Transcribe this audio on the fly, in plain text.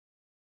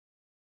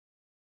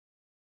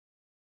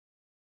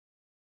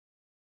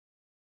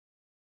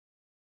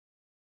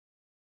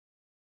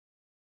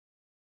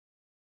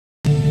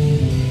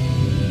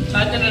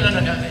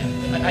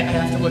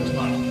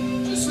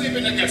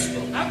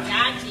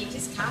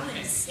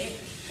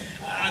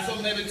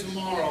thought maybe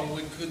tomorrow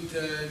we could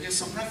get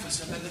some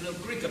breakfast at that little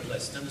Greek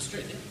place down the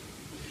street, yeah?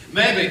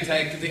 Maybe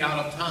take the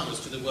out-of-towners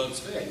to the World's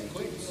Fair in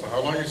Queens. Well,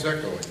 how long is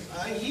that going?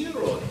 A year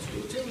or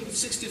two, till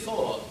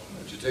 64.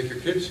 Did you take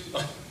your kids?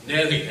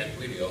 Nearly had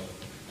Leo,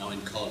 now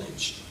in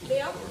college.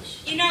 Leo? Of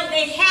course. You know,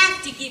 they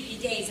have to give you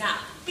days out.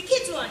 The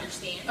kids will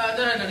understand. No.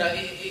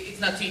 It's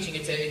not teaching.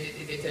 It's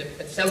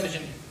a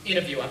television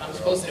interview. I'm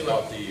supposed to do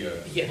about the,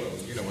 yeah. well,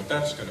 you know what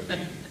that's going to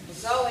be.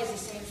 It's always the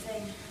same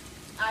thing.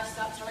 I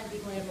stopped telling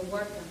people I ever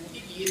worked on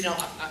it. You know,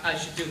 I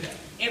should do that.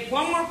 If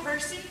one more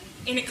person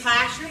in a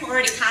classroom or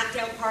at a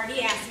cocktail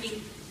party asked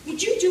me,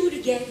 would you do it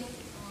again?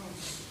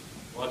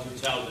 What do you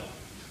tell them?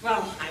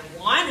 Well, I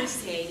want to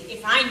say,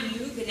 if I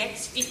knew the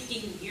next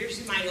 15 years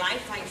of my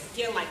life, I'd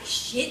feel like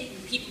shit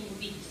and people would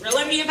be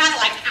grilling me about it,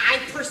 like I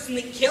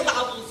personally killed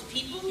all those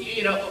people.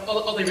 You know,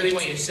 all they really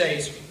want you to say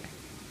is,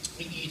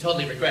 you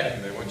totally regret it.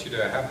 And they want you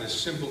to have this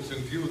simpleton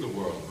view of the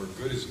world, where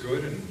good is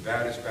good and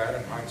bad is bad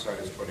and hindsight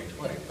is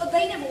 20/20. But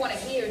they never want to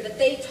hear that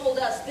they told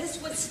us this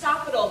would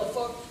stop it all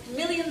before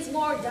millions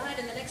more died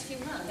in the next few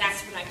months.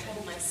 That's what I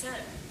told my son,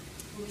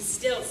 who is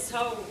still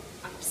so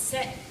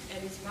upset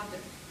at his mother.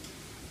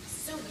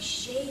 So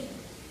ashamed.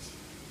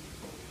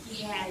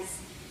 He has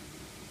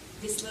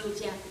this little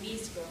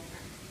Japanese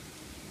girlfriend,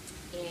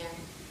 and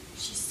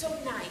she's so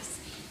nice,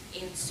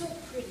 and so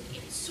pretty,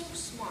 and so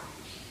smart,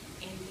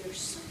 and they're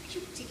so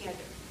cute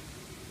together.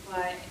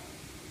 But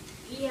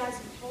he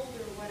hasn't told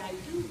her what I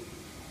do,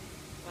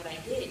 what I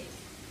did.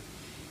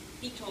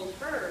 He told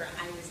her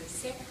I was a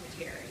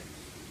secretary.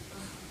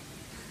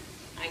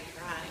 I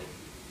cried.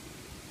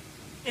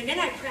 And then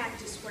I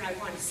practiced what I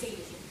want to say to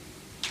him.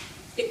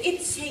 That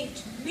it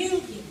saved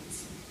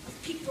millions of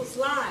people's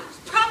lives,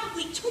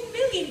 probably 2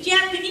 million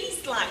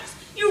Japanese lives.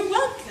 You're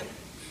welcome.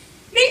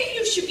 Maybe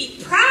you should be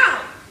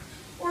proud,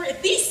 or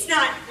at least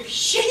not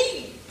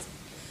ashamed.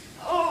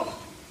 Oh,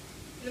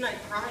 and then I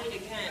cried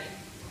again.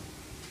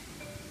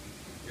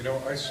 You know,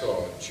 I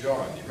saw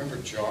John. You remember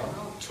John?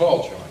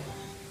 Tall John.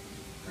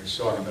 I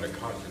saw him at a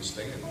conference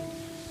thing, and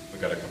we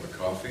got a cup of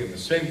coffee, and the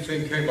same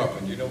thing came up.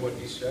 And you know what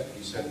he said?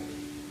 He said,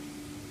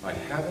 I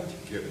haven't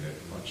given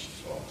it much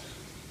thought.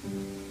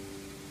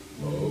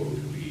 Oh,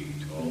 Lee,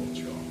 Tall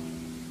John.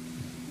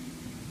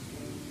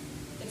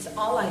 It's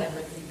all I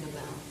ever think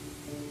about.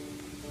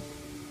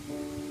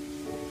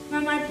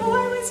 When my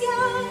boy was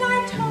young,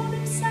 I told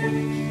him,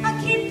 son, I'll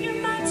keep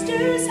your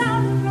monsters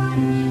on the run.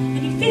 And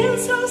he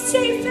feels so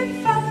safe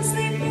and fell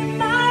asleep in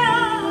my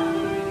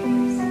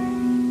arms.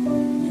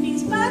 And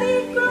his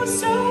body grows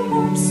so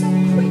warm so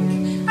quick,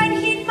 I'd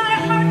heat my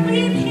heart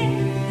with him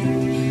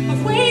and think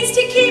of ways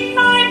to keep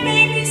my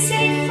baby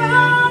safe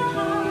from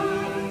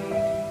harm.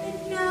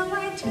 And now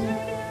I turn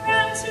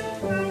around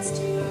surprised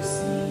to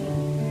see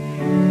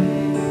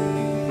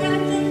that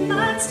the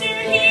monster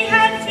he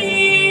had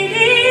feed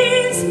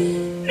is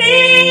me.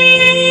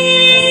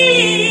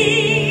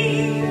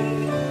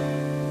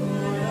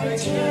 I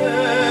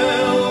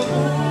tell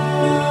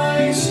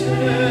myself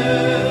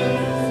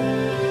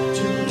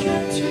to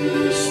get to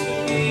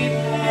sleep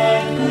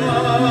at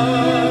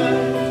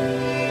night.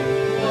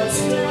 What's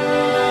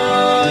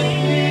done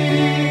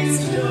is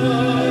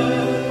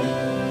done.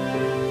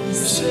 You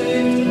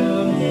saved a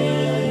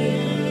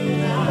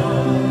million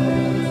lives.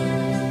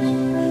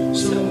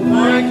 So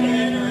why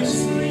can't I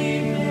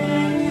sleep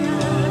at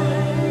night?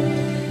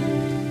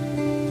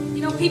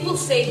 You know, people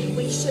say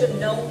we should have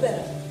known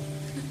better.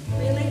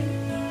 Really?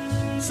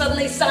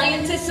 Suddenly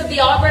scientists of the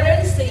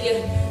arbiters,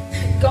 the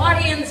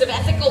guardians of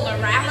ethical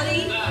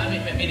morality. I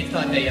mean, it's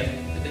not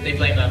they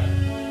blame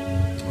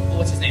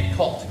what's his name,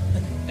 Colt,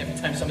 every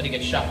time somebody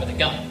gets shot with a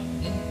gun.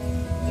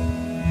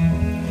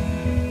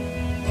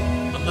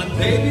 On my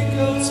baby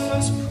girl's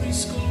first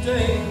preschool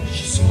day,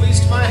 she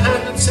squeezed my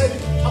hand and said,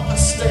 Papa,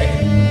 stay,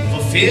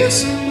 for fear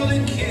some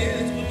bully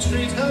kid would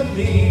treat her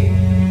mean.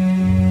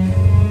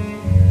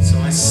 So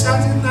I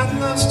sat in that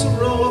last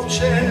row of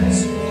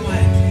chairs,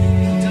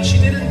 quietly, until she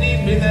didn't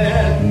need me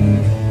there.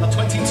 At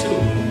 22,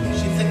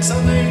 she thinks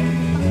I'm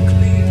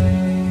unclean.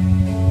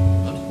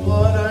 But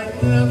what I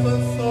never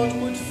thought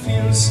would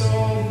feel so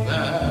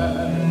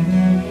bad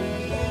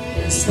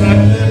is that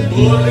the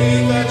bully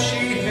that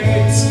she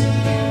hates,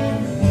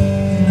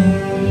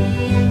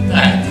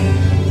 that.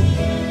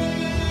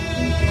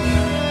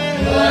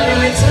 But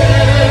I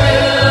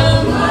tell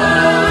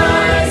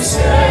myself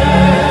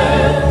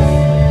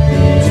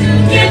to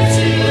get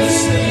to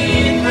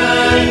sleep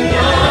at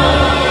night.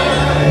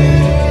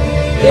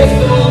 If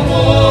the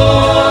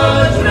war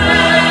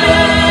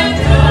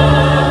dragged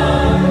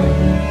on,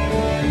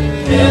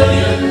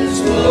 millions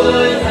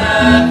would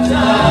have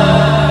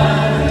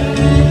died.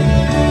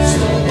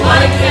 So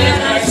why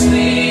can't I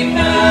sleep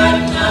at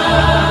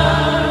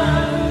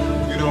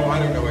night? You know, I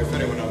don't know if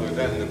anyone other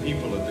than the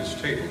people at this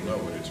table know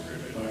what it's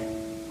really like.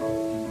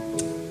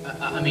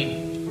 I mean,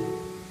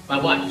 my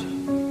wife,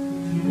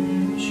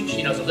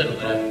 she knows a little,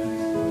 but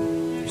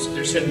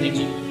there's certain things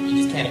you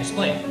just can't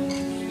explain.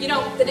 You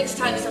know, the next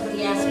time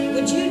somebody asks me,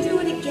 would you do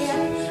it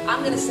again? I'm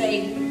going to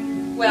say,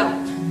 well,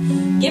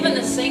 given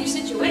the same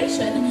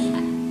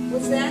situation,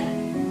 what's that?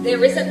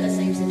 there isn't the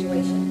same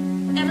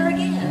situation ever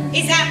again.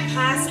 Is that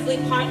possibly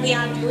partly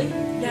our doing?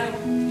 No,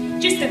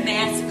 just the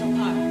massacre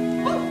part.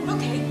 Oh,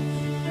 okay.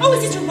 Oh,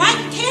 is it your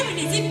wife, Karen?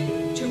 Is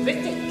it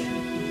terrific?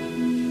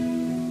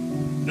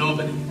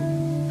 Nobody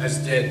has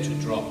dared to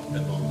drop a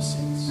bomb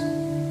since.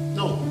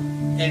 No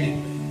one,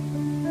 anyway.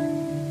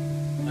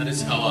 That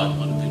is how I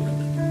want to be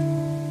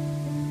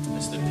remembered.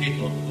 As the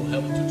people who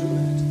helped to do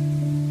that.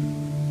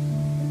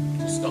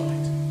 To stop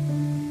it.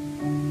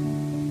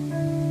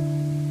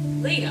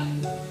 Leo,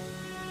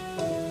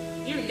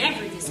 you're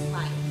never this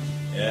quiet.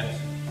 Yes?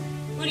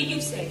 What do you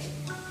say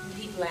when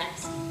people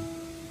ask?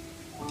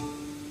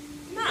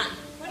 Come on,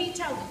 what do you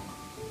tell them?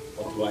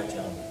 What do I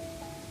tell them?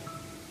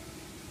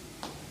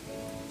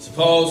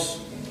 Suppose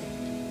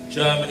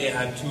Germany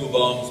had 2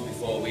 bombs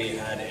before we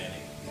had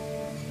any.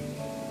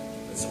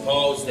 And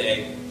suppose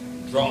they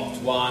dropped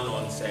one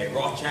on, say,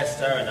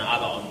 Rochester and the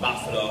other on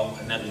Buffalo,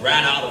 and then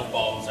ran out of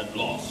bombs and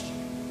lost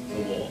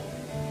the war.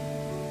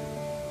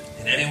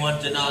 Can anyone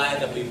deny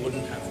that we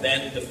wouldn't have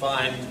then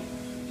defined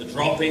the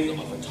dropping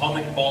of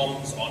atomic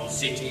bombs on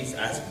cities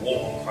as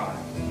war crime?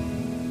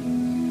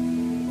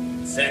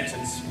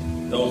 Sentence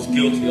those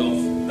guilty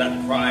of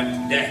that crime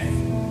to death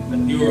at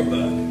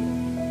Nuremberg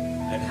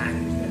and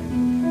hanged them.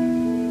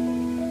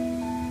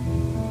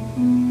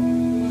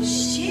 Well,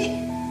 shit.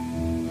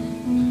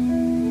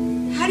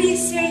 How do you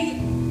say,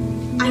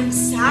 I'm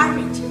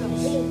sorry to